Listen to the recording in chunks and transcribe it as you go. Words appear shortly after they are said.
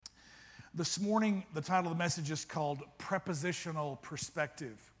This morning, the title of the message is called Prepositional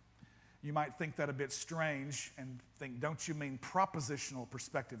Perspective. You might think that a bit strange and think, don't you mean propositional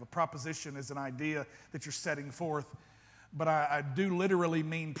perspective? A proposition is an idea that you're setting forth, but I do literally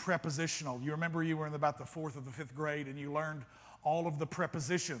mean prepositional. You remember you were in about the 4th or the 5th grade and you learned all of the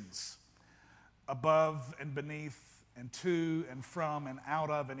prepositions, above and beneath, and to and from and out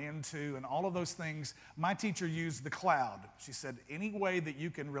of and into and all of those things. My teacher used the cloud. She said, any way that you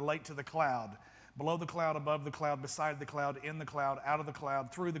can relate to the cloud, below the cloud, above the cloud, beside the cloud, in the cloud, out of the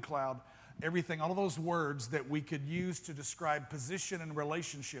cloud, through the cloud, everything, all of those words that we could use to describe position and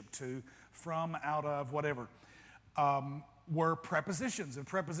relationship to, from, out of, whatever, were prepositions. And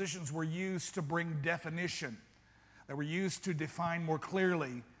prepositions were used to bring definition. They were used to define more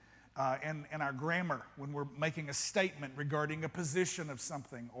clearly in our grammar when we're making a statement regarding a position of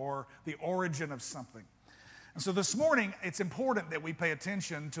something or the origin of something. And so this morning, it's important that we pay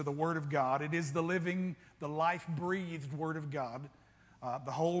attention to the Word of God. It is the living, the life-breathed Word of God,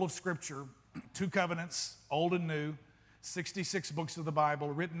 the whole of Scripture, 2 covenants, Old and New, 66 books of the Bible,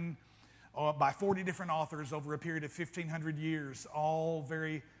 written by 40 different authors over a period of 1,500 years, all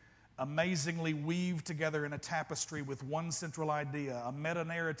very amazingly weaved together in a tapestry with one central idea, a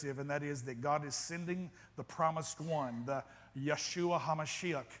meta-narrative, and that is that God is sending the promised one, the Yeshua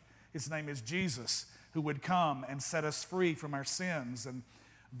HaMashiach. His name is Jesus, who would come and set us free from our sins and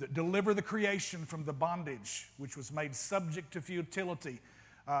deliver the creation from the bondage, which was made subject to futility,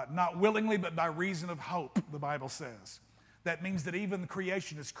 not willingly, but by reason of hope, the Bible says. That means that even the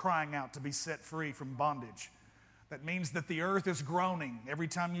creation is crying out to be set free from bondage. That means that the earth is groaning every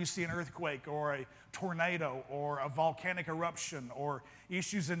time you see an earthquake or a tornado or a volcanic eruption or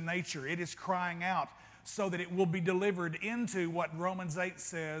issues in nature. It is crying out so that it will be delivered into what Romans 8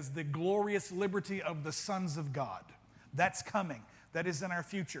 says, the glorious liberty of the sons of God. That's coming. That is in our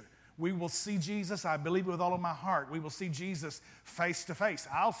future. We will see Jesus, I believe with all of my heart. We will see Jesus face to face.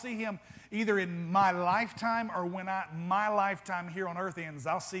 I'll see him either in my lifetime or when my lifetime here on earth ends.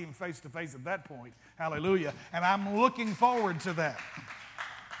 I'll see him face to face at that point. Hallelujah. And I'm looking forward to that.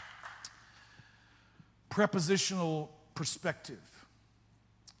 Prepositional perspective.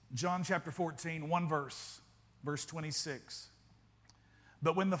 John chapter 14, one verse 26.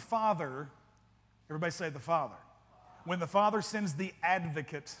 But when the Father, everybody say the Father. When the Father sends the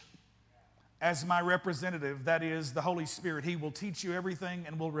advocate as my representative, that is the Holy Spirit, he will teach you everything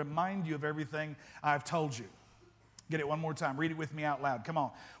and will remind you of everything I've told you. Get it one more time. Read it with me out loud. Come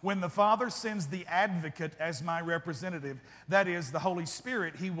on. When the Father sends the advocate as my representative, that is the Holy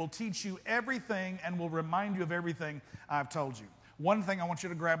Spirit, he will teach you everything and will remind you of everything I've told you. One thing I want you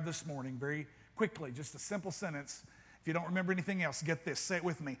to grab this morning very quickly, just a simple sentence. If you don't remember anything else, get this. Say it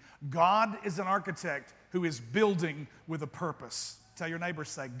with me. God is an architect who is building with a purpose. Tell your neighbor,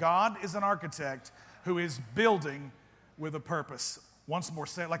 say, God is an architect who is building with a purpose. Once more,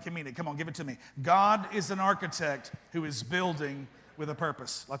 say it like you mean it. Come on, give it to me. God is an architect who is building with a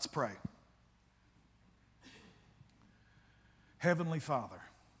purpose. Let's pray. Heavenly Father,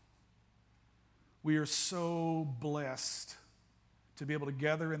 we are so blessed to be able to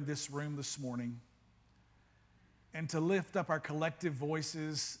gather in this room this morning and to lift up our collective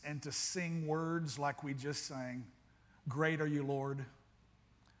voices and to sing words like we just sang. Great are you, Lord.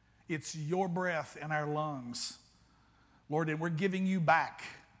 It's your breath in our lungs, Lord, and we're giving you back.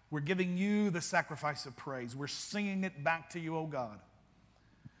 We're giving you the sacrifice of praise. We're singing it back to you, oh God.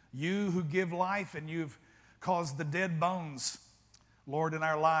 You who give life and you've caused the dead bones, Lord, in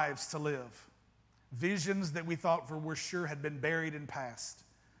our lives to live. Visions that we thought for we're sure had been buried and past.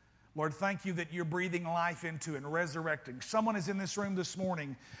 Lord, thank you that you're breathing life into and resurrecting. Someone is in this room this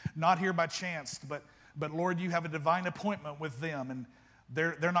morning, not here by chance, but Lord, you have a divine appointment with them, and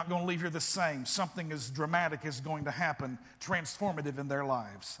they're not going to leave here the same. Something as dramatic is going to happen, transformative in their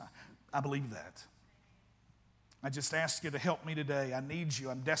lives. I believe that. I just ask you to help me today. I need you.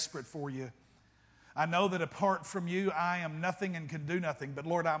 I'm desperate for you. I know that apart from you, I am nothing and can do nothing. But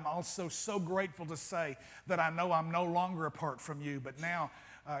Lord, I'm also so grateful to say that I know I'm no longer apart from you. But now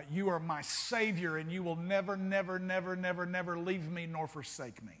you are my Savior, and you will never, never, never, never, never leave me nor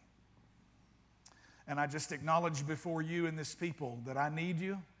forsake me. And I just acknowledge before you and this people that I need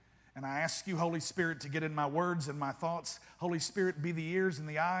you. And I ask you, Holy Spirit, to get in my words and my thoughts. Holy Spirit, be the ears and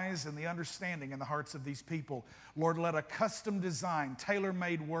the eyes and the understanding in the hearts of these people. Lord, let a custom design,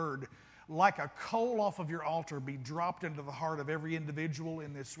 tailor-made word, like a coal off of your altar, be dropped into the heart of every individual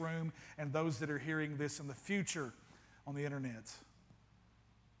in this room and those that are hearing this in the future on the internet.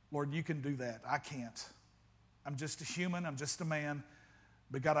 Lord, you can do that. I can't. I'm just a human. I'm just a man.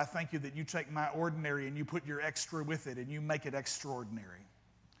 But God, I thank you that you take my ordinary and you put your extra with it and you make it extraordinary.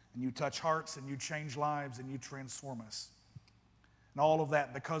 And you touch hearts, and you change lives, and you transform us. And all of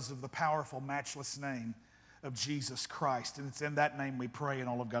that because of the powerful, matchless name of Jesus Christ. And it's in that name we pray, and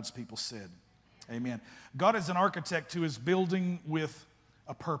all of God's people said, amen. God is an architect who is building with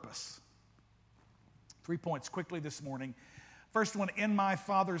a purpose. 3 points quickly this morning. First one, in my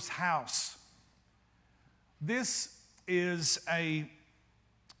Father's house. This is a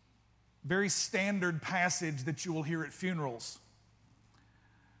very standard passage that you will hear at funerals.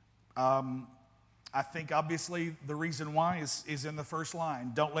 I think obviously the reason why is in the first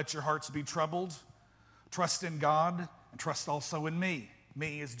line. Don't let your hearts be troubled. Trust in God and trust also in me.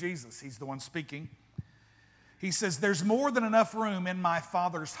 Me is Jesus. He's the one speaking. He says, there's more than enough room in my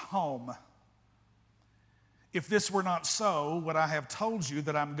Father's home. If this were not so, would I have told you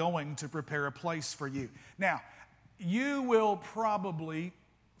that I'm going to prepare a place for you? Now, you will probably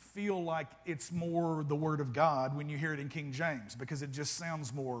feel like it's more the Word of God when you hear it in King James, because it just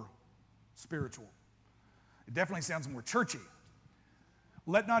sounds more spiritual. It definitely sounds more churchy.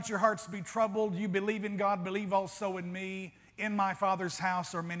 Let not your hearts be troubled. You believe in God, believe also in me. In my Father's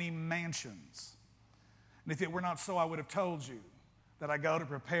house are many mansions. And if it were not so, I would have told you that I go to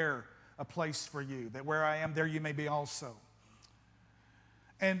prepare a place for you, that where I am, there you may be also.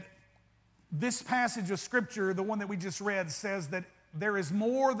 And this passage of Scripture, the one that we just read, says that there is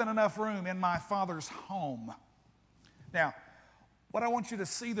more than enough room in my Father's home. Now, what I want you to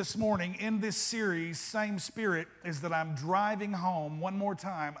see this morning in this series, Same Spirit, is that I'm driving home one more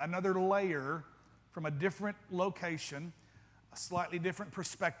time, another layer from a different location, a slightly different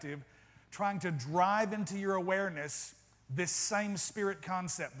perspective, trying to drive into your awareness this same Spirit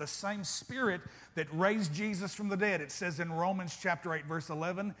concept, the same Spirit that raised Jesus from the dead. It says in Romans chapter 8, verse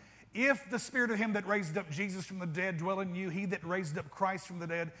 11, if the Spirit of him that raised up Jesus from the dead dwell in you, he that raised up Christ from the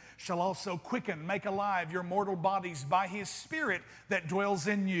dead shall also quicken, make alive your mortal bodies by his Spirit that dwells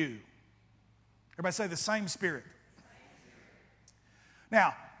in you. Everybody say the same Spirit.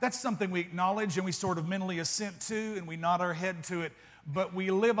 Now, that's something we acknowledge and we sort of mentally assent to and we nod our head to it, but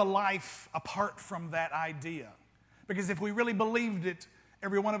we live a life apart from that idea. Because if we really believed it,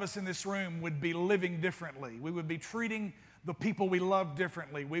 every one of us in this room would be living differently. We would be treating the people we love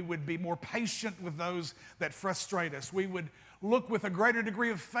differently. We would be more patient with those that frustrate us. We would look with a greater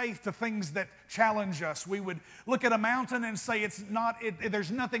degree of faith to things that challenge us. We would look at a mountain and say,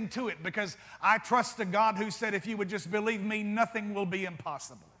 there's nothing to it, because I trust a God who said, if you would just believe me, nothing will be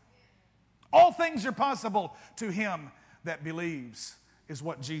impossible. All things are possible to him that believes, is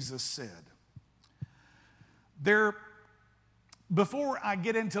what Jesus said. Before I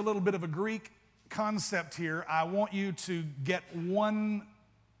get into a little bit of a Greek concept here, I want you to get one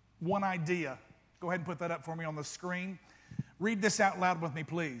idea. Go ahead and put that up for me on the screen. Read this out loud with me,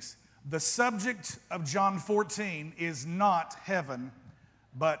 please. The subject of John 14 is not heaven,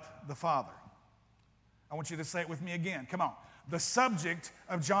 but the Father. I want you to say it with me again. Come on. The subject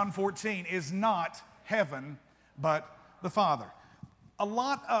of John 14 is not heaven, but the Father. A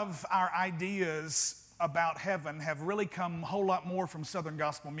lot of our ideas about heaven have really come a whole lot more from Southern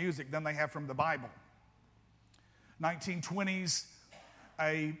gospel music than they have from the Bible. 1920s,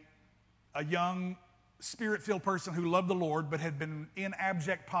 a young Spirit-filled person who loved the Lord but had been in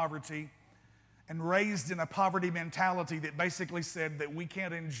abject poverty and raised in a poverty mentality that basically said that we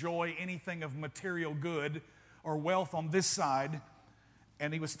can't enjoy anything of material good or wealth on this side.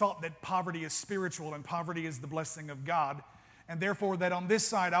 And he was taught that poverty is spiritual and poverty is the blessing of God. And therefore that on this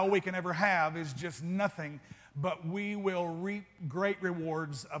side, all we can ever have is just nothing, but we will reap great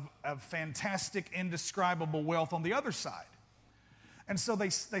rewards of fantastic, indescribable wealth on the other side. And so they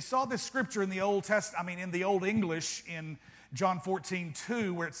saw this scripture in the Old Testament, in the Old English, in John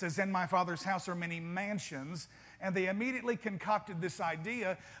 14:2, where it says, in my Father's house are many mansions. And they immediately concocted this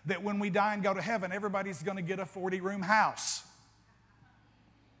idea that when we die and go to heaven, everybody's going to get a 40-room house.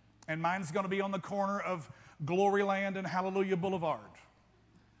 And mine's going to be on the corner of Gloryland and Hallelujah Boulevard.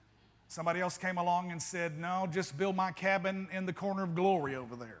 Somebody else came along and said, no, just build my cabin in the corner of Glory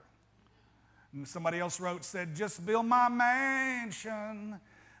over there. And somebody else said, just build my mansion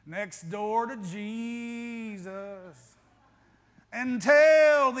next door to Jesus and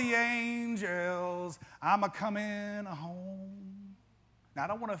tell the angels I'm a-coming home. Now, I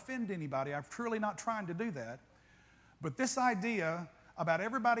don't want to offend anybody. I'm truly not trying to do that. But this idea about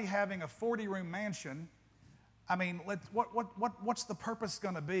everybody having a 40-room mansion, I mean, what's the purpose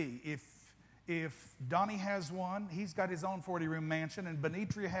going to be? If Donnie has one, he's got his own 40-room mansion, and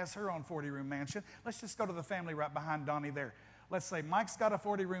Benitria has her own 40-room mansion. Let's just go to the family right behind Donnie there. Let's say Mike's got a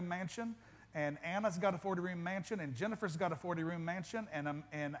 40-room mansion, and Anna's got a 40-room mansion, and Jennifer's got a 40-room mansion,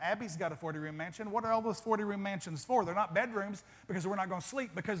 and Abby's got a 40-room mansion. What are all those 40-room mansions for? They're not bedrooms because we're not going to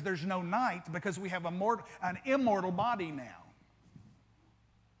sleep, because there's no night, because we have an immortal body now.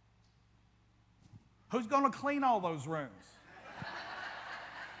 Who's going to clean all those rooms?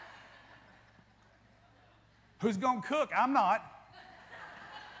 Who's going to cook? I'm not.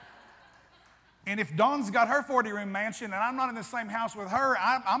 And if Dawn's got her 40-room mansion and I'm not in the same house with her,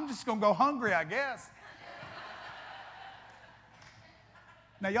 I'm just going to go hungry, I guess.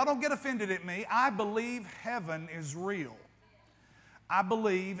 Now, y'all don't get offended at me. I believe heaven is real. I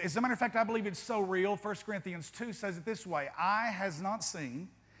believe, as a matter of fact, I believe it's so real. 1 Corinthians 2 says it this way: eye has not seen,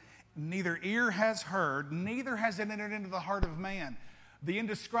 neither ear has heard, neither has it entered into the heart of man, the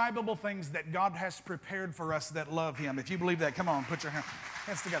indescribable things that God has prepared for us that love Him. If you believe that, come on, put your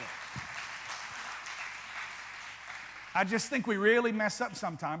hands together. I just think we really mess up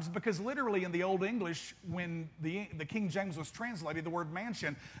sometimes, because literally in the Old English, when the King James was translated, the word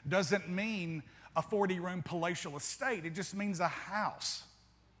mansion doesn't mean a 40-room palatial estate. It just means a house.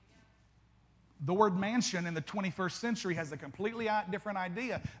 The word mansion in the 21st century has a completely different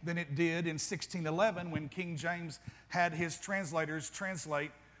idea than it did in 1611 when King James had his translators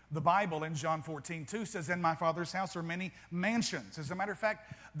translate the Bible. In John 14:2 says, "In my Father's house are many mansions." As a matter of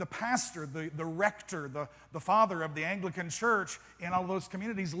fact, the pastor, the rector, the father of the Anglican church in all those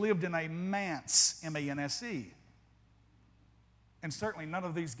communities lived in a manse, M-A-N-S-E. And certainly none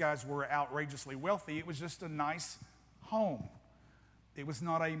of these guys were outrageously wealthy. It was just a nice home. It was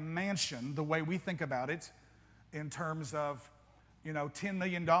not a mansion the way we think about it in terms of, $10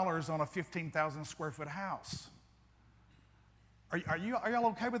 million on a 15,000 square foot house. Are y'all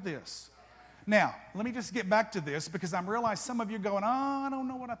okay with this? Now, let me just get back to this, because I realize some of you are going, I don't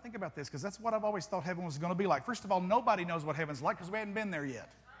know what I think about this, because that's what I've always thought heaven was going to be like. First of all, nobody knows what heaven's like because we haven't been there yet.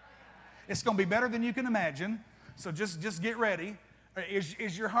 It's going to be better than you can imagine, so just get ready.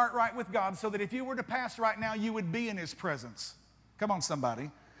 Is your heart right with God, so that if you were to pass right now, you would be in His presence? Come on,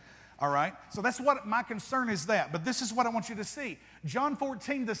 somebody. All right? So that's what my concern is that. But this is what I want you to see. John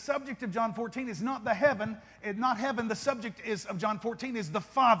 14, the subject of John 14 is not the heaven. Not heaven. The subject of John 14 is the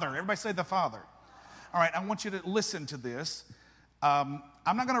Father. Everybody say the Father. All right, I want you to listen to this. I'm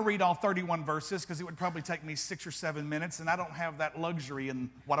not going to read all 31 verses, because it would probably take me 6 or 7 minutes, and I don't have that luxury in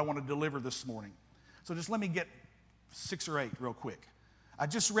what I want to deliver this morning. So just let me get 6 or 8 real quick. I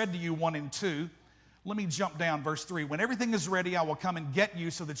just read to you 1 and 2. Let me jump down, verse 3. "When everything is ready, I will come and get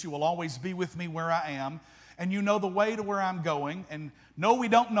you, so that you will always be with me where I am. And you know the way to where I'm going." And "No, we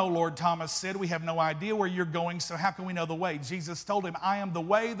don't know, Lord," Thomas said. "We have no idea where you're going, so how can we know the way?" Jesus told him, "I am the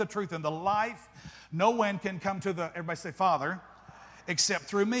way, the truth, and the life. No one can come to the," everybody say Father, "except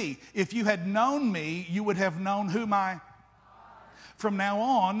through me. If you had known me, you would have known whom I..." From now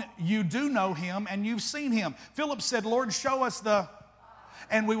on, you do know Him, and you've seen Him. Philip said, "Lord, show us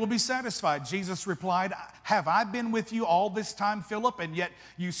and we will be satisfied." Jesus replied, "Have I been with you all this time, Philip, and yet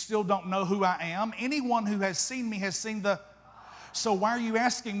you still don't know who I am? Anyone who has seen me has seen the... So why are you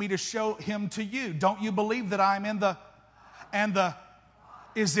asking me to show Him to you? Don't you believe that I am in the... and the...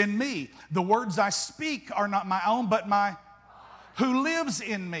 is in me? The words I speak are not my own, but my... who lives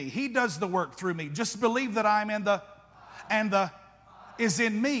in me. He does the work through me. Just believe that I am in the... and the... is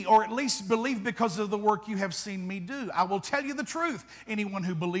in me, or at least believe because of the work you have seen me do. I will tell you the truth. Anyone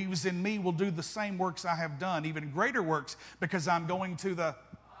who believes in me will do the same works I have done, even greater works, because I'm going to the..."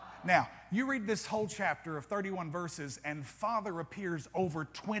 Now, you read this whole chapter of 31 verses, and Father appears over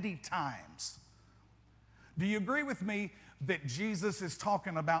 20 times. Do you agree with me that Jesus is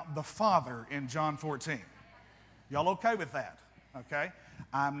talking about the Father in John 14? Y'all okay with that? Okay?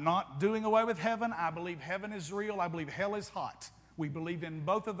 I'm not doing away with heaven. I believe heaven is real. I believe hell is hot. We believe in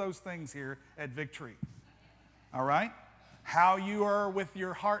both of those things here at Victory. All right? How you are with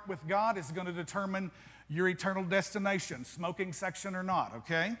your heart with God is going to determine your eternal destination, smoking section or not,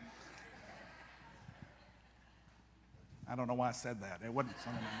 okay? I don't know why I said that. It wasn't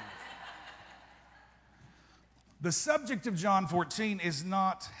something I know. The subject of John 14 is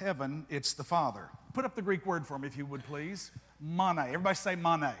not heaven, it's the Father. Put up the Greek word for me, if you would, please. Mane. Everybody say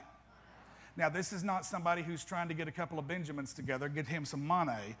mane. Now, this is not somebody who's trying to get a couple of Benjamins together, get him some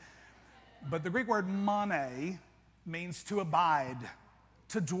money. But the Greek word mane means to abide,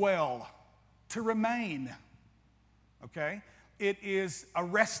 to dwell, to remain. Okay? It is a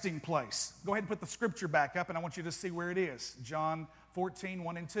resting place. Go ahead and put the scripture back up, and I want you to see where it is. John 14,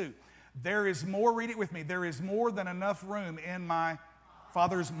 1 and 2. There is more, read it with me, there is more than enough room in my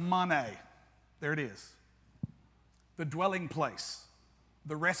Father's mane. There it is. The dwelling place.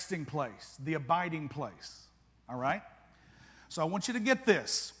 The resting place, the abiding place, all right? So I want you to get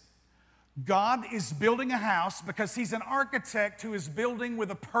this. God is building a house because He's an architect who is building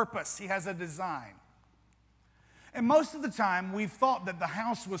with a purpose. He has a design. And most of the time, we've thought that the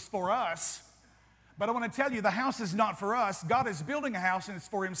house was for us, but I want to tell you, the house is not for us. God is building a house, and it's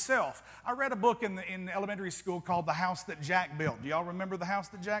for Himself. I read a book in elementary school called The House That Jack Built. Do y'all remember the house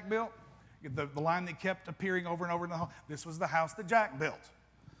that Jack built? The line that kept appearing over and over in the hall. This was the house that Jack built.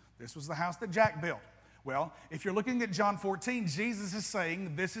 This was the house that Jack built. Well, if you're looking at John 14, Jesus is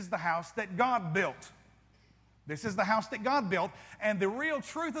saying this is the house that God built. This is the house that God built. And the real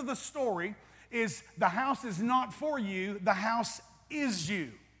truth of the story is the house is not for you, the house is you.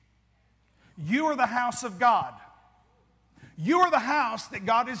 You are the house of God. You are the house that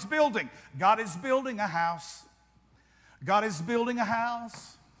God is building. God is building a house. God is building a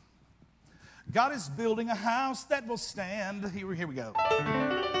house. God is building a house that will stand. Here we go.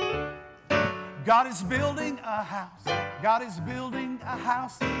 God is building a house. God is building a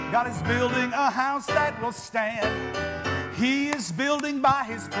house. God is building a house that will stand. He is building by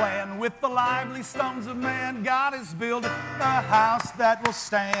His plan with the lively stones of man. God is building a house that will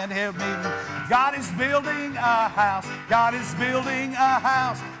stand. Help me. God is building a house. God is building a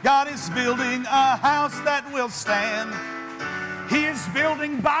house. God is building a house that will stand. He is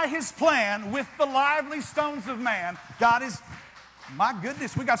building by His plan with the lively stones of man. God is... My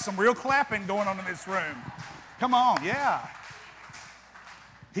goodness, we got some real clapping going on in this room. Come on, yeah.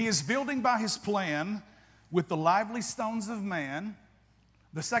 He is building by His plan with the lively stones of man.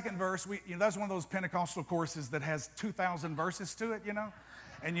 The second verse, that's one of those Pentecostal courses that has 2,000 verses to it,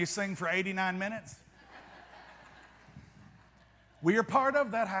 and you sing for 89 minutes. We are part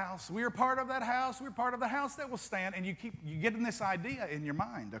of that house. We are part of that house. We're part of the house that will stand. And you getting this idea in your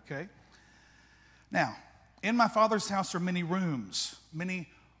mind, okay? Now, in my Father's house are many rooms, many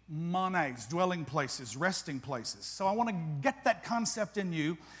mones, dwelling places, resting places. So I want to get that concept in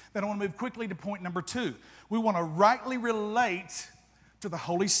you. Then I want to move quickly to point number 2. We want to rightly relate to the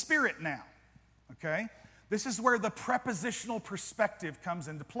Holy Spirit now, okay? This is where the prepositional perspective comes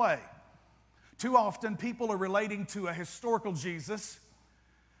into play. Too often, people are relating to a historical Jesus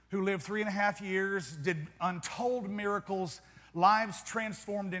who lived 3.5 years, did untold miracles, lives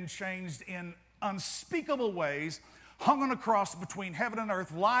transformed and changed in unspeakable ways, hung on a cross between heaven and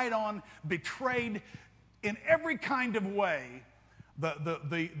earth, lied on, betrayed in every kind of way.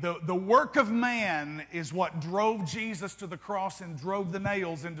 The work of man is what drove Jesus to the cross and drove the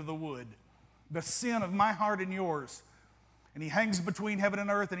nails into the wood. The sin of my heart and yours. And He hangs between heaven and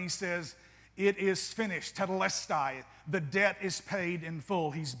earth and He says, it is finished, tetelestai. The debt is paid in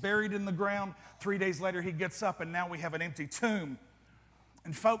full. He's buried in the ground. 3 days later, He gets up, and now we have an empty tomb.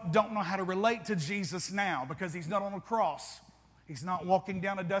 And folk don't know how to relate to Jesus now because He's not on a cross. He's not walking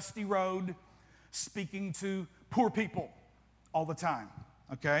down a dusty road speaking to poor people all the time,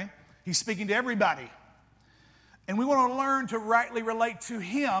 okay? He's speaking to everybody. And we want to learn to rightly relate to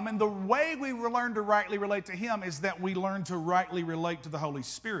Him. And the way we learn to rightly relate to Him is that we learn to rightly relate to the Holy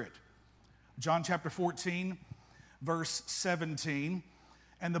Spirit. John chapter 14, verse 17.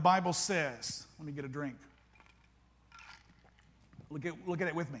 And the Bible says, let me get a drink. Look at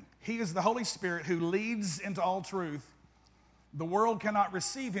it with me. He is the Holy Spirit who leads into all truth. The world cannot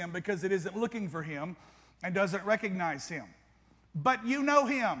receive Him because it isn't looking for Him and doesn't recognize Him. But you know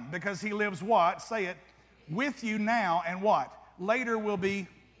Him because He lives what? Say it. With you now and what? Later will be,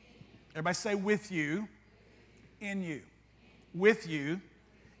 everybody say with you, in you. With you,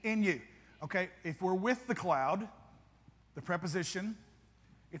 in you. Okay, if we're with the cloud, the preposition,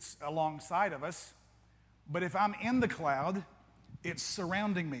 it's alongside of us. But if I'm in the cloud, it's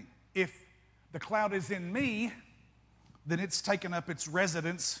surrounding me. If the cloud is in me, then it's taken up its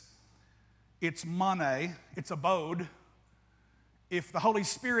residence, its mane, its abode. If the Holy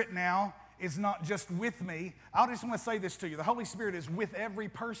Spirit now is not just with me, I just want to say this to you. The Holy Spirit is with every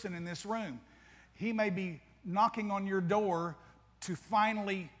person in this room. He may be knocking on your door to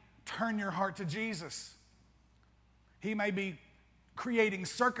finally turn your heart to Jesus. He may be creating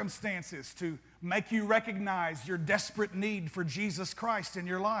circumstances to make you recognize your desperate need for Jesus Christ in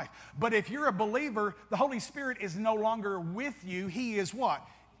your life. But if you're a believer, the Holy Spirit is no longer with you. He is what?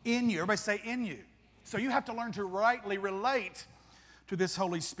 In you. Everybody say in you. So you have to learn to rightly relate to this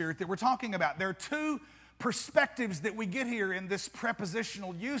Holy Spirit that we're talking about. There are two perspectives that we get here in this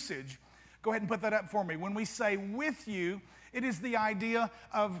prepositional usage. Go ahead and put that up for me. When we say with you, it is the idea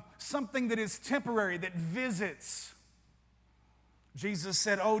of something that is temporary, that visits. Jesus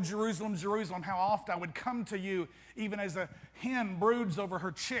said, "Oh, Jerusalem, Jerusalem, how oft I would come to you, even as a hen broods over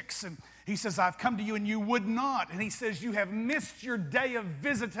her chicks." And He says, "I've come to you and you would not." And He says, "You have missed your day of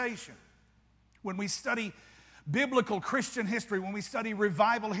visitation." When we study Biblical Christian history, when we study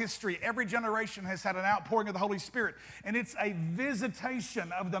revival history, every generation has had an outpouring of the Holy Spirit, and it's a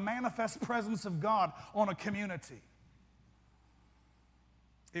visitation of the manifest presence of God on a community.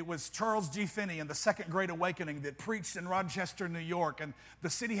 It was Charles G. Finney in the Second Great Awakening that preached in Rochester, New York, and the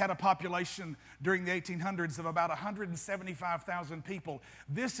city had a population during the 1800s of about 175,000 people.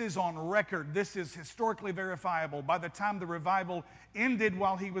 This is on record. This is historically verifiable. By the time the revival ended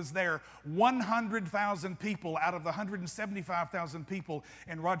while he was there, 100,000 people out of the 175,000 people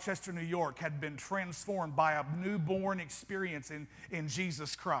in Rochester, New York had been transformed by a newborn experience in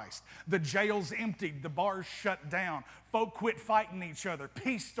Jesus Christ. The jails emptied, the bars shut down, folk quit fighting each other,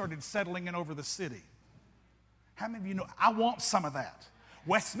 peace started settling in over the city. How many of you know, I want some of that.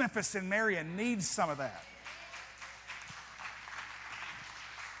 West Memphis and Marion needs some of that.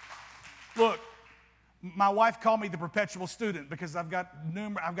 Look, my wife called me the perpetual student because I've got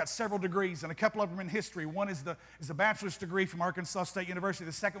several degrees, and a couple of them in history. One is a bachelor's degree from Arkansas State University.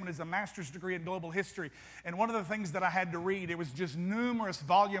 The second one is a master's degree in global history. And one of the things that I had to read, it was just numerous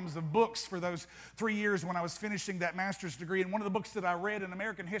volumes of books for those 3 years when I was finishing that master's degree. And one of the books that I read in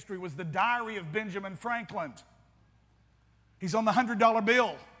American history was The Diary of Benjamin Franklin. He's on the $100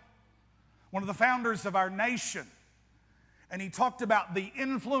 bill, one of the founders of our nation. And he talked about the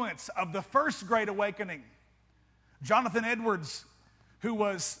influence of the First Great Awakening. Jonathan Edwards, who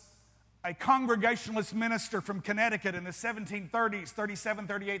was a Congregationalist minister from Connecticut in the 1730s, 37,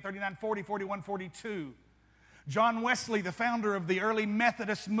 38, 39, 40, 41, 42. John Wesley, the founder of the early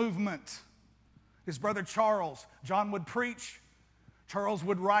Methodist movement. His brother Charles. John would preach. Charles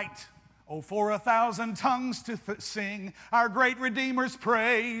would write, "Oh, for 1,000 tongues to sing our great Redeemer's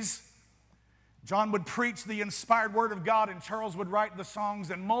praise." John would preach the inspired word of God, and Charles would write the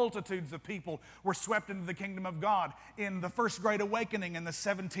songs, and multitudes of people were swept into the kingdom of God. In the First Great Awakening in the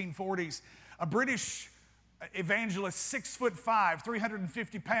 1740s, a British evangelist, 6'5",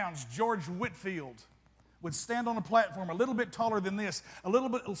 350 pounds, George Whitefield, would stand on a platform a little bit taller than this,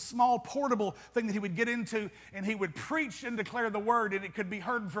 a small portable thing that he would get into, and he would preach and declare the word, and it could be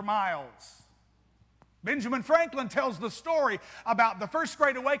heard for miles. Benjamin Franklin tells the story about the First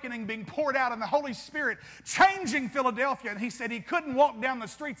Great Awakening being poured out and the Holy Spirit changing Philadelphia. And he said he couldn't walk down the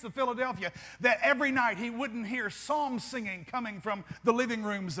streets of Philadelphia, that every night he wouldn't hear psalm singing coming from the living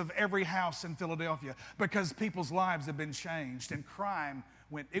rooms of every house in Philadelphia, because people's lives had been changed and crime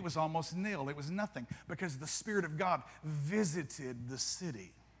it was almost nil. It was nothing, because the Spirit of God visited the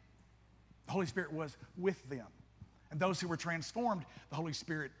city. The Holy Spirit was with them. And those who were transformed, the Holy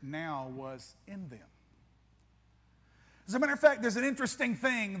Spirit now was in them. As a matter of fact, there's an interesting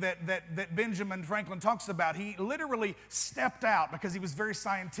thing that Benjamin Franklin talks about. He literally stepped out because he was very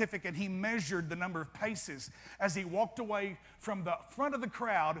scientific, and he measured the number of paces as he walked away from the front of the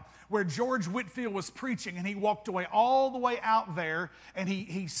crowd where George Whitefield was preaching, and he walked away all the way out there, and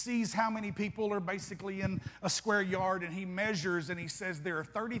he sees how many people are basically in a square yard, and he measures, and he says there are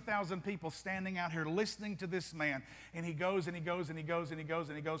 30,000 people standing out here listening to this man. And he goes and he goes and he goes and he goes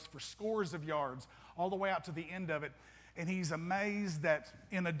and he goes for scores of yards all the way out to the end of it. And he's amazed that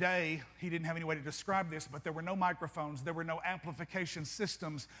in a day, he didn't have any way to describe this, but there were no microphones, there were no amplification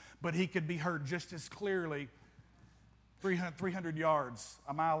systems, but he could be heard just as clearly 300 yards,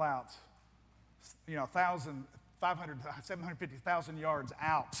 a mile out, 1,000, 500, 750,000 yards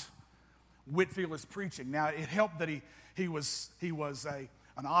out. Whitefield is preaching. Now, it helped that he was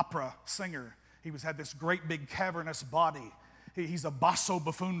an opera singer. He had this great big cavernous body. He's a basso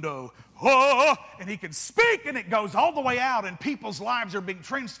profundo, and he can speak, and it goes all the way out, and people's lives are being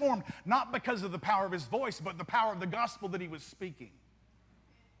transformed, not because of the power of his voice, but the power of the gospel that he was speaking.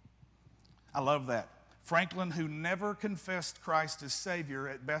 I love that. Franklin, who never confessed Christ as Savior,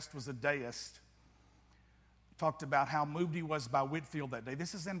 at best was a deist, talked about how moved he was by Whitefield that day.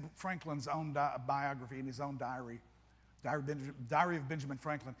 This is in Franklin's own biography, in his own diary of Benjamin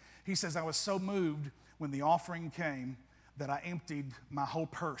Franklin. He says, "I was so moved when the offering came that I emptied my whole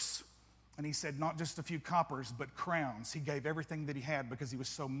purse." And he said, not just a few coppers, but crowns. He gave everything that he had because he was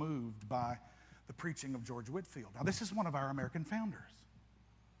so moved by the preaching of George Whitefield. Now, this is one of our American founders.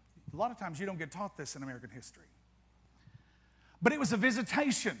 A lot of times you don't get taught this in American history. But it was a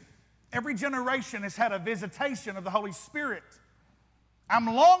visitation. Every generation has had a visitation of the Holy Spirit. I'm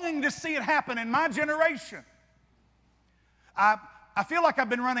longing to see it happen in my generation. I feel like I've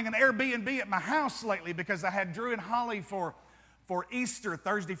been running an Airbnb at my house lately because I had Drew and Holly for Easter,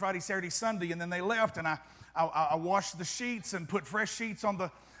 Thursday, Friday, Saturday, Sunday, and then they left, and I washed the sheets and put fresh sheets on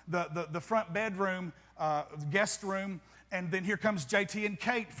the front bedroom, guest room, and then here comes JT and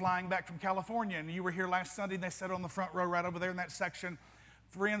Kate flying back from California, and you were here last Sunday, and they sat on the front row right over there in that section,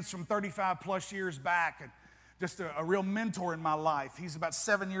 friends from 35 plus years back, and just a real mentor in my life. He's about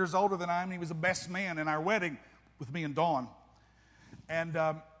 7 years older than I am. He was a best man in our wedding with me and Dawn. And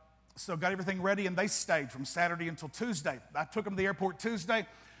so got everything ready, and they stayed from Saturday until Tuesday. I took them to the airport Tuesday.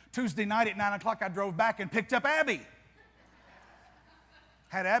 Tuesday night at 9 o'clock, I drove back and picked up Abby.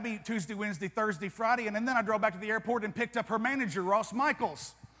 Had Abby Tuesday, Wednesday, Thursday, Friday, and then I drove back to the airport and picked up her manager, Ross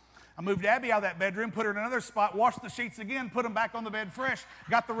Michaels. I moved Abby out of that bedroom, put her in another spot, washed the sheets again, put them back on the bed fresh,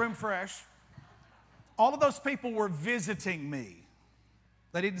 got the room fresh. All of those people were visiting me.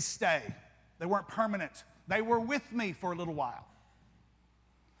 They didn't stay. They weren't permanent. They were with me for a little while.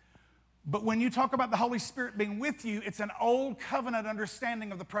 But when you talk about the Holy Spirit being with you, it's an old covenant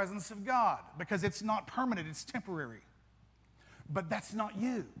understanding of the presence of God because it's not permanent, it's temporary. But that's not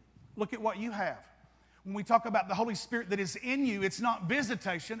you. Look at what you have. When we talk about the Holy Spirit that is in you, it's not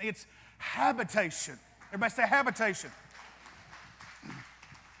visitation, it's habitation. Everybody say habitation.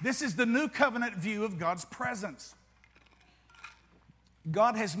 This is the new covenant view of God's presence.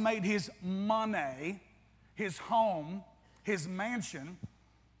 God has made his money, his home, his mansion.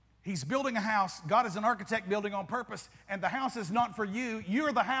 He's building a house. God is an architect building on purpose, and the house is not for you.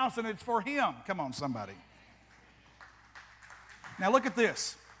 You're the house, and it's for him. Come on, somebody. Now look at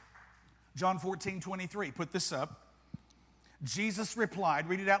this. John 14:23. Put this up. Jesus replied,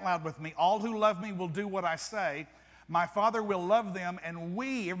 read it out loud with me, all who love me will do what I say. My Father will love them, and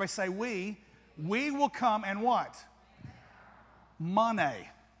we, everybody say we will come and what? Money.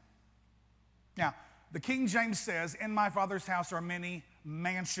 Now, the King James says, in my Father's house are many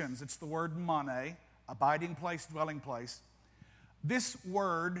mansions. It's the word money, abiding place, dwelling place. This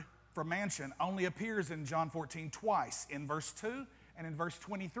word for mansion only appears in John 14 twice, in verse 2 and in verse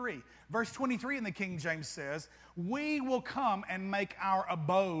 23. Verse 23 in the King James says, we will come and make our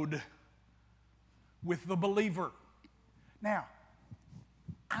abode with the believer. Now,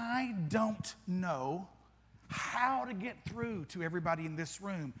 I don't know how to get through to everybody in this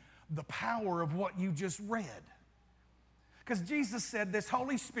room the power of what you just read. Because Jesus said this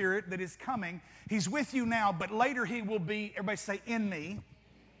Holy Spirit that is coming, he's with you now, but later he will be, everybody say, in me.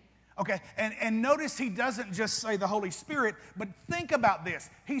 Okay, and notice he doesn't just say the Holy Spirit, but think about this.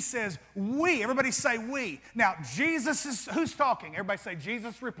 He says, we. Everybody say we. Now, Jesus is, who's talking? Everybody say,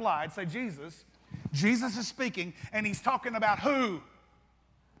 Jesus replied. Say, Jesus. Jesus is speaking, and he's talking about who?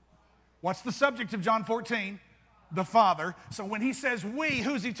 What's the subject of John 14? The Father. So when he says we,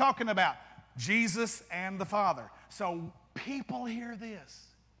 who's he talking about? Jesus and the Father. So people hear this.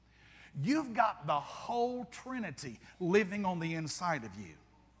 You've got the whole Trinity living on the inside of you.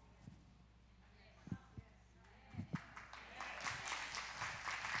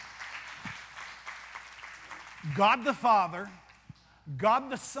 God the Father,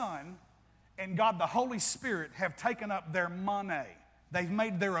 God the Son, and God the Holy Spirit have taken up their money. They've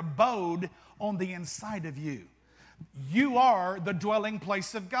made their abode on the inside of you. You are the dwelling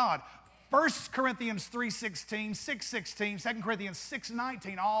place of God. 1 Corinthians 3:16, 6:16, 2 Corinthians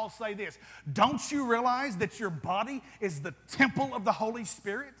 6:19 all say this. Don't you realize that your body is the temple of the Holy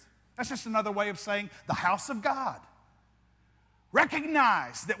Spirit? That's just another way of saying the house of God.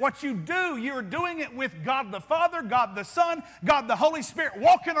 Recognize that what you do, you're doing it with God the Father, God the Son, God the Holy Spirit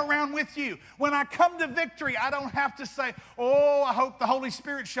walking around with you. When I come to Victory, I don't have to say, oh, I hope the Holy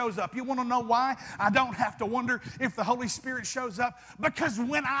Spirit shows up. You want to know why? I don't have to wonder if the Holy Spirit shows up. Because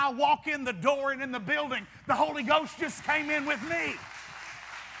when I walk in the door and in the building, the Holy Ghost just came in with me.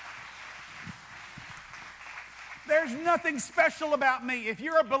 There's nothing special about me. If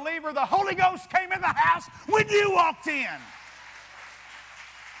you're a believer, the Holy Ghost came in the house when you walked in.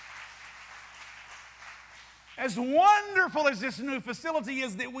 As wonderful as this new facility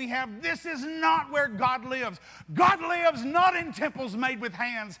is that we have, this is not where God lives. God lives not in temples made with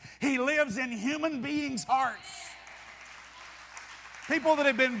hands. He lives in human beings' hearts. People that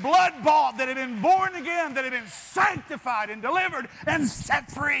have been blood-bought, that have been born again, that have been sanctified and delivered and set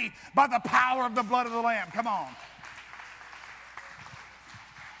free by the power of the blood of the Lamb. Come on.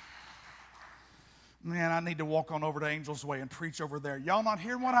 Man, I need to walk on over to Angel's Way and preach over there. Y'all not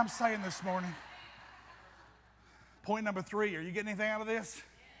hearing what I'm saying this morning? Point number 3, are you getting anything out of this?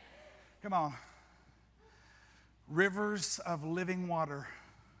 Come on. Rivers of living water.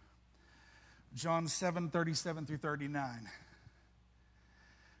 John 7:37 through 39.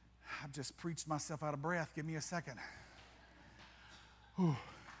 I've just preached myself out of breath. Give me a second. Whew.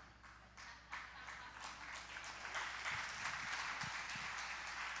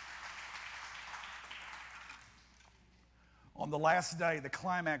 On the last day, the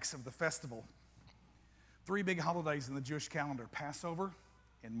climax of the festival, 3 big holidays in the Jewish calendar. Passover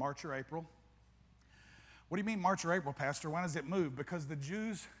in March or April. What do you mean March or April, Pastor? Why does it move? Because the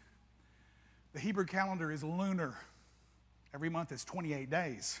Jews The Hebrew calendar is lunar. Every month is 28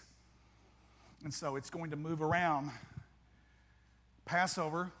 days. And so it's going to move around.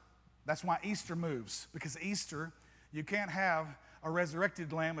 Passover, that's why Easter moves, because Easter, you can't have a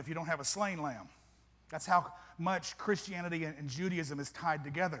resurrected lamb if you don't have a slain lamb. That's how much Christianity and Judaism is tied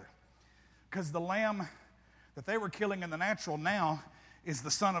together. Because the lamb that they were killing in the natural now is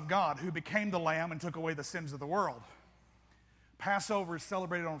the Son of God, who became the lamb and took away the sins of the world. Passover is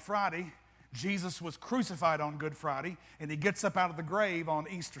celebrated on Friday. Jesus was crucified on Good Friday, and he gets up out of the grave on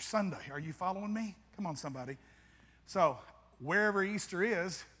Easter Sunday. Are you following me? Come on, somebody. So wherever Easter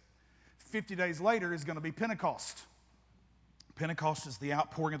is, 50 days later is going to be Pentecost. Pentecost is the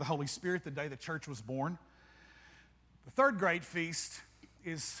outpouring of the Holy Spirit, the day the church was born. The third great feast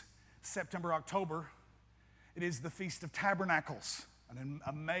is September, October. It is the Feast of Tabernacles, an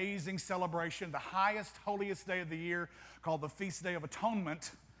amazing celebration, the highest, holiest day of the year, called the Feast Day of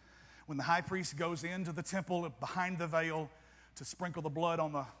Atonement, when the high priest goes into the temple behind the veil to sprinkle the blood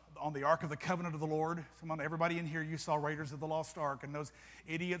on the Ark of the Covenant of the Lord. Come on, everybody in here, you saw Raiders of the Lost Ark, and those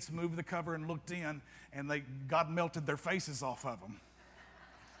idiots moved the cover and looked in, and God melted their faces off of them.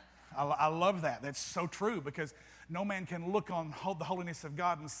 I love that. That's so true, because no man can look on the holiness of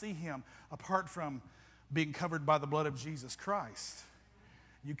God and see him apart from being covered by the blood of Jesus Christ.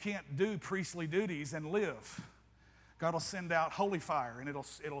 You can't do priestly duties and live. God will send out holy fire, and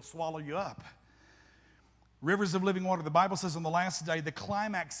it'll swallow you up. Rivers of living water. The Bible says on the last day, the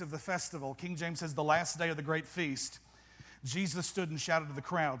climax of the festival, King James says the last day of the great feast, Jesus stood and shouted to the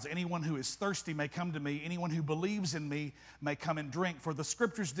crowds, anyone who is thirsty may come to me. Anyone who believes in me may come and drink. For the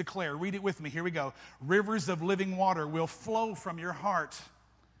scriptures declare, read it with me, here we go. Rivers of living water will flow from your heart,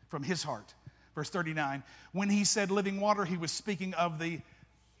 from his heart. Verse 39, when he said living water, he was speaking of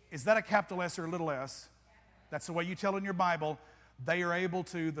is that a capital S or a little s? That's the way you tell in your Bible. They are able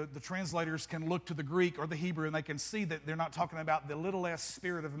to, the translators can look to the Greek or the Hebrew, and they can see that they're not talking about the little s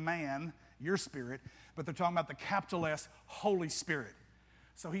spirit of man, your spirit, but they're talking about the capital S, Holy Spirit.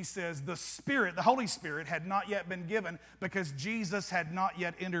 So he says the Spirit, the Holy Spirit, had not yet been given because Jesus had not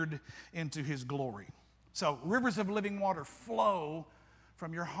yet entered into his glory. So rivers of living water flow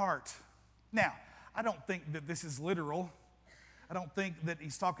from your heart. Now, I don't think that this is literal. I don't think that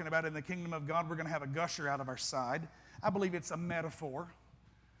he's talking about in the kingdom of God we're going to have a gusher out of our side. I believe it's a metaphor.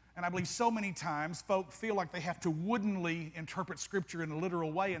 And I believe so many times folk feel like they have to woodenly interpret Scripture in a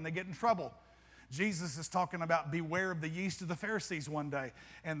literal way, and they get in trouble. Jesus is talking about beware of the yeast of the Pharisees one day.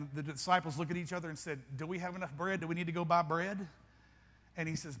 And the disciples look at each other and said, do we have enough bread? Do we need to go buy bread? And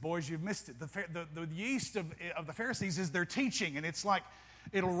he says, boys, you've missed it. The yeast of the Pharisees is their teaching, and it's like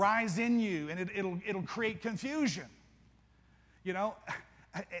it'll rise in you, and it'll create confusion. You know,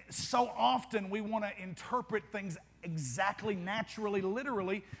 so often we want to interpret things exactly, naturally,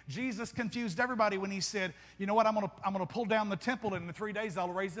 literally. Jesus confused everybody when he said, you know what, I'm going to pull down the temple, and in 3 days I'll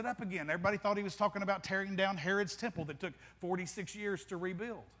raise it up again. Everybody thought he was talking about tearing down Herod's temple that took 46 years to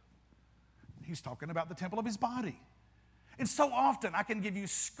rebuild. He's talking about the temple of his body. And so often I can give you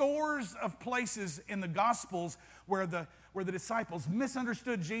scores of places in the Gospels where the disciples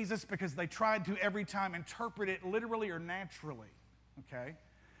misunderstood Jesus because they tried to every time interpret it literally or naturally, okay?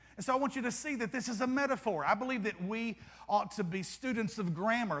 And so I want you to see that this is a metaphor. I believe that we ought to be students of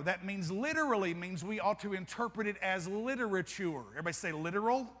grammar. That means literally means we ought to interpret it as literature. Everybody say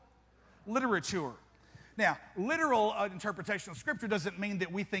literal? Literature. Now, literal interpretation of Scripture doesn't mean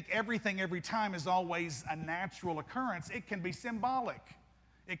that we think everything every time is always a natural occurrence. It can be symbolic.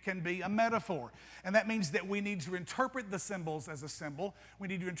 It can be a metaphor. And that means that we need to interpret the symbols as a symbol. We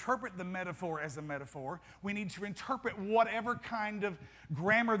need to interpret the metaphor as a metaphor. We need to interpret whatever kind of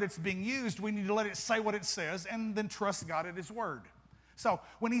grammar that's being used. We need to let it say what it says and then trust God at His Word. So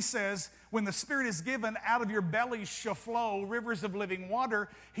when he says, when the Spirit is given, out of your bellies shall flow rivers of living water,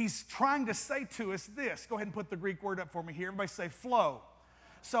 he's trying to say to us this. Go ahead and put the Greek word up for me here. Everybody say flow.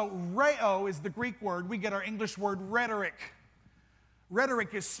 So rheo is the Greek word. We get our English word rhetoric.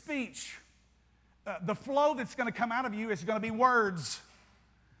 Rhetoric is speech. The flow that's going to come out of you is going to be words.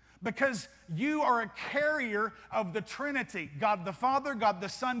 Because you are a carrier of the Trinity. God the Father, God the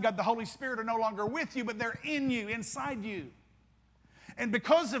Son, God the Holy Spirit are no longer with you, but they're in you, inside you. And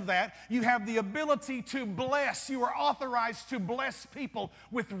because of that, you have the ability to bless. You are authorized to bless people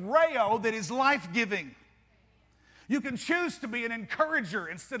with rheo that is life-giving. You can choose to be an encourager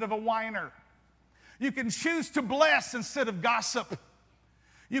instead of a whiner. You can choose to bless instead of gossip.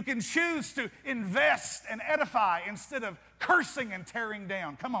 You can choose to invest and edify instead of cursing and tearing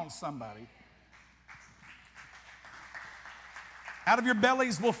down. Come on, somebody. Out of your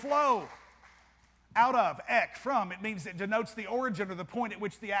bellies will flow. Out of, ek, from, it means it denotes the origin or the point at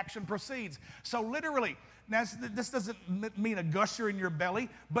which the action proceeds. So literally, now this doesn't mean a gusher in your belly,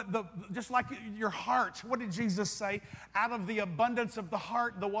 but just like your heart. What did Jesus say? Out of the abundance of the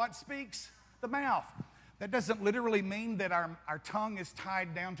heart, the what speaks? The mouth. That doesn't literally mean that our tongue is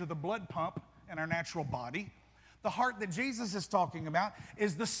tied down to the blood pump in our natural body. The heart that Jesus is talking about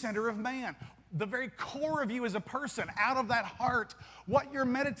is the center of man. The very core of you as a person. Out of that heart, what you're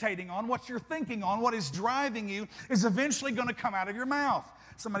meditating on, what you're thinking on, what is driving you is eventually going to come out of your mouth.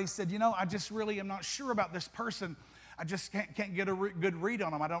 Somebody said, I just really am not sure about this person. I just can't get a good read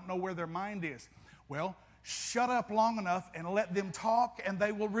on them. I don't know where their mind is. Well, shut up long enough and let them talk, and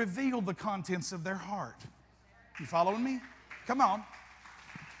they will reveal the contents of their heart. You following me? Come on.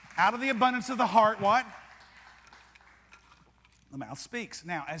 Out of the abundance of the heart, what? The mouth speaks.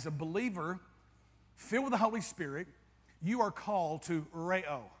 Now, as a believer, filled with the Holy Spirit, you are called to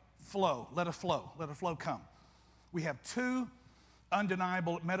reo, flow. Let a flow come. We have two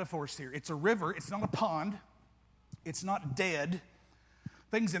undeniable metaphors here. It's a river. It's not a pond. It's not dead.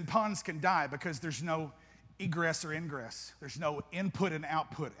 Things in ponds can die because there's no egress or ingress. There's no input and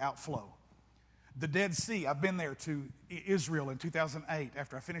output, outflow. The Dead Sea, I've been there to Israel in 2008.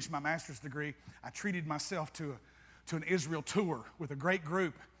 After I finished my master's degree, I treated myself to an Israel tour with a great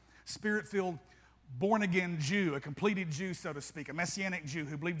group, Spirit-filled, born-again Jew, a completed Jew, so to speak, a Messianic Jew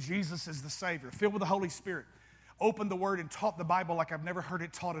who believed Jesus is the Savior, filled with the Holy Spirit, opened the Word and taught the Bible like I've never heard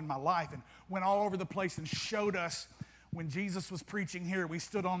it taught in my life, and went all over the place and showed us when Jesus was preaching here. We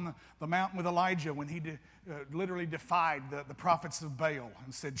stood on the mountain with Elijah when he literally defied the prophets of Baal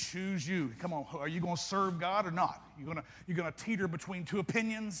and said, choose you. Come on, are you going to serve God or not? You're going to teeter between two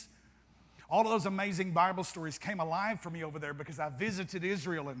opinions? All of those amazing Bible stories came alive for me over there because I visited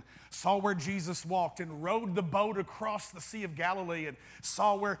Israel and saw where Jesus walked and rowed the boat across the Sea of Galilee and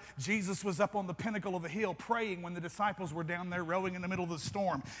saw where Jesus was up on the pinnacle of the hill praying when the disciples were down there rowing in the middle of the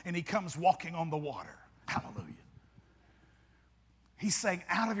storm, and he comes walking on the water. Hallelujah. He's saying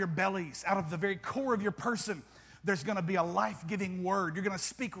out of your bellies, out of the very core of your person, there's going to be a life-giving word. You're going to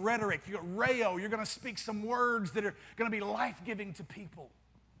speak rhetoric. You're going to speak some words that are going to be life-giving to people.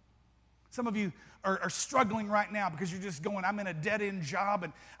 Some of you are struggling right now because you're just going, I'm in a dead-end job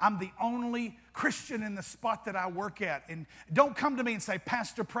and I'm the only Christian in the spot that I work at. And don't come to me and say,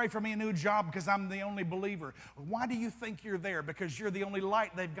 Pastor, pray for me a new job because I'm the only believer. Why do you think you're there? Because you're the only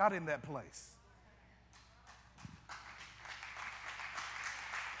light they've got in that place.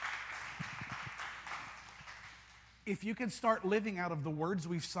 If you can start living out of the words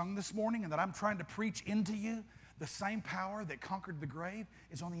we've sung this morning and that I'm trying to preach into you, the same power that conquered the grave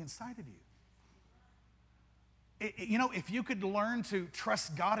is on the inside of you. If you could learn to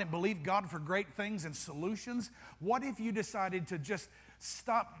trust God and believe God for great things and solutions, what if you decided to just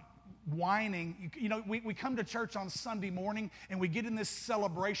stop whining? We come to church on Sunday morning and we get in this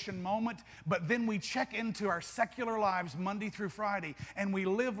celebration moment, but then we check into our secular lives Monday through Friday and we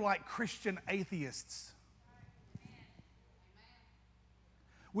live like Christian atheists.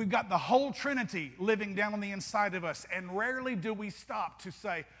 We've got the whole Trinity living down on the inside of us, and rarely do we stop to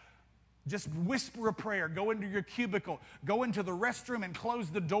say, just whisper a prayer, go into your cubicle, go into the restroom and close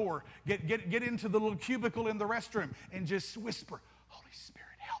the door, get into the little cubicle in the restroom and just whisper, Holy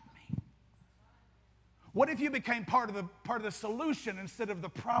Spirit, help me. What if you became part of the solution instead of the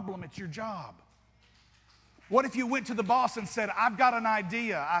problem at your job? What if you went to the boss and said, I've got an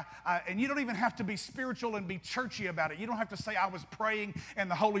idea, and you don't even have to be spiritual and be churchy about it. You don't have to say, I was praying and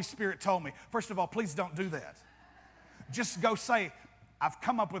the Holy Spirit told me. First of all, please don't do that. Just go say, I've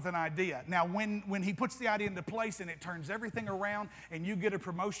come up with an idea. Now, when he puts the idea into place and it turns everything around and you get a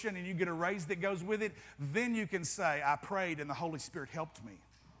promotion and you get a raise that goes with it, then you can say, I prayed and the Holy Spirit helped me.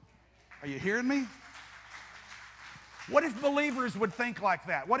 Are you hearing me? What if believers would think like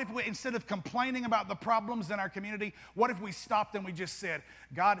that? What if we, instead of complaining about the problems in our community, what if we stopped and we just said,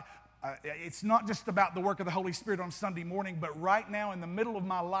 God, it's not just about the work of the Holy Spirit on Sunday morning, but right now in the middle of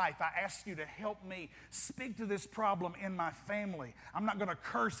my life, I ask you to help me speak to this problem in my family. I'm not going to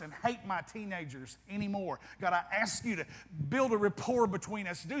curse and hate my teenagers anymore. God, I ask you to build a rapport between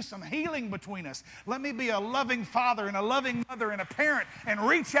us, do some healing between us. Let me be a loving father and a loving mother and a parent and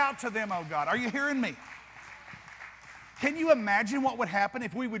reach out to them, oh God. Are you hearing me? Can you imagine what would happen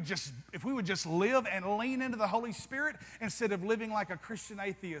if we would just live and lean into the Holy Spirit instead of living like a Christian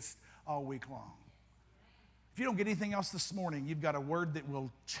atheist all week long? If you don't get anything else this morning, you've got a word that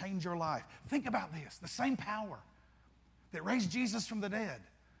will change your life. Think about this. The same power that raised Jesus from the dead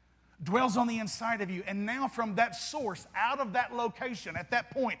dwells on the inside of you. And now from that source, out of that location, at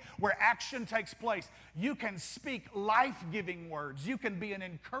that point where action takes place, you can speak life-giving words. You can be an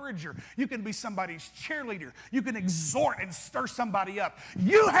encourager. You can be somebody's cheerleader. You can exhort and stir somebody up.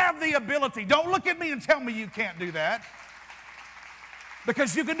 You have the ability. Don't look at me and tell me you can't do that.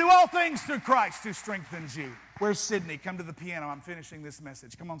 Because you can do all things through Christ who strengthens you. Where's Sydney? Come to the piano. I'm finishing this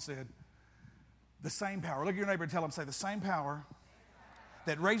message. Come on, Sid. The same power. Look at your neighbor and tell him, say, the same power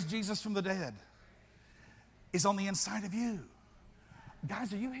that raised Jesus from the dead is on the inside of you.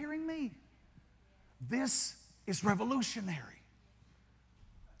 Guys, are you hearing me? This is revolutionary.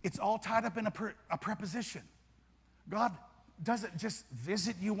 It's all tied up in a preposition. God doesn't just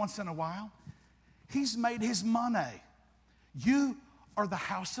visit you once in a while. He's made his money. You are the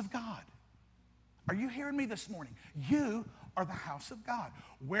house of God. Are you hearing me this morning? You are the house of God.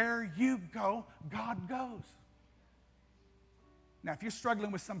 Where you go, God goes. Now, if you're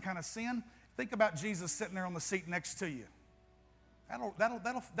struggling with some kind of sin, think about Jesus sitting there on the seat next to you.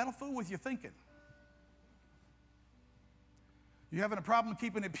 That'll fool with your thinking. You having a problem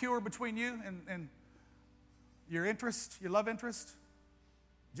keeping it pure between you and your interest, your love interest?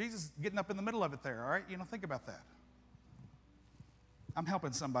 Jesus getting up in the middle of it there, all right? Think about that. I'm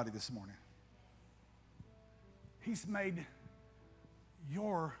helping somebody this morning. He's made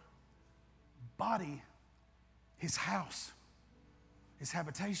your body his house, his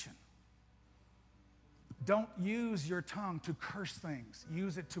habitation. Don't use your tongue to curse things.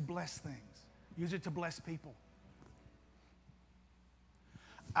 Use it to bless things. Use it to bless people.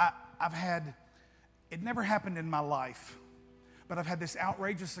 It never happened in my life, but I've had this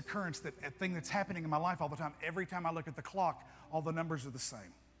outrageous occurrence, a thing that's happening in my life all the time. Every time I look at the clock, all the numbers are the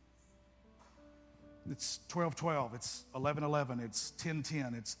same. It's 12:12, it's 11:11, it's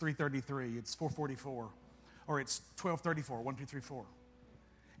 10:10, it's 3:33, it's 4:44, or it's 12:34, 1, 2, 3, 4.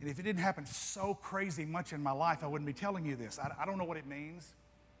 And if it didn't happen so crazy much in my life, I wouldn't be telling you this. I don't know what it means.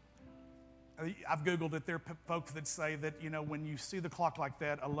 I've Googled it. There are folks that say that, when you see the clock like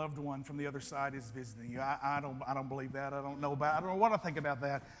that, a loved one from the other side is visiting you. I don't believe that. I don't know what I think about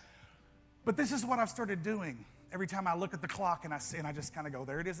that. But this is what I've started doing. Every time I look at the clock and I just kind of go,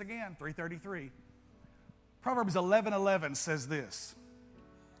 there it is again, 3:33. Proverbs 11:11 says this: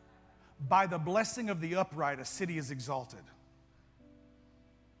 by the blessing of the upright, a city is exalted.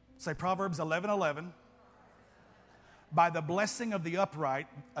 Say Proverbs 11:11. By the blessing of the upright,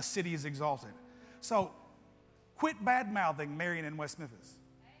 a city is exalted. So, quit bad-mouthing Marion and West Memphis.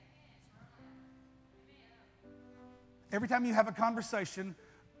 Every time you have a conversation,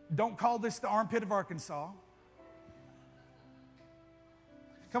 don't call this the armpit of Arkansas.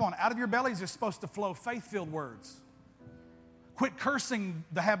 Come on, out of your bellies are supposed to flow faith-filled words. Quit cursing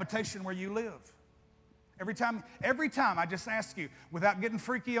the habitation where you live. Every time, I just ask you, without getting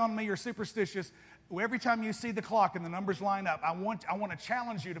freaky on me or superstitious, every time you see the clock and the numbers line up, I want to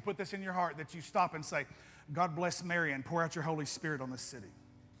challenge you to put this in your heart, that you stop and say, God bless Marion, pour out your Holy Spirit on this city.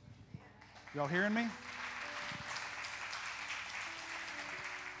 Y'all hearing me?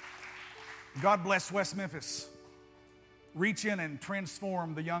 God bless West Memphis. Reach in and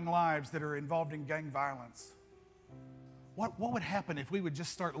transform the young lives that are involved in gang violence. What would happen if we would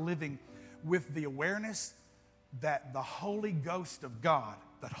just start living with the awareness that the Holy Ghost of God,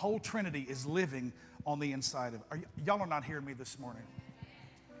 that whole Trinity, is living on the inside of it? Y'all are not hearing me this morning.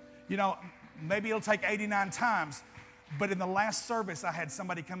 Maybe it'll take 89 times, but in the last service, I had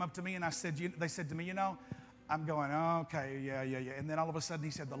somebody come up to me and they said to me, I'm going, oh, okay, yeah. And then all of a sudden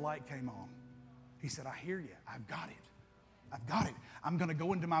he said, the light came on. He said, I hear you. I've got it. I'm going to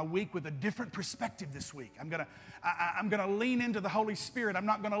go into my week with a different perspective this week. I'm going to lean into the Holy Spirit. I'm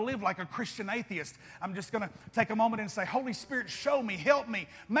not going to live like a Christian atheist. I'm just going to take a moment and say, Holy Spirit, show me, help me.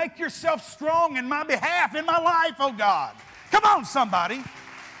 Make yourself strong in my behalf, in my life, oh God. Come on, somebody.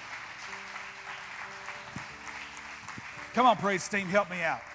 Come on, praise team, help me out.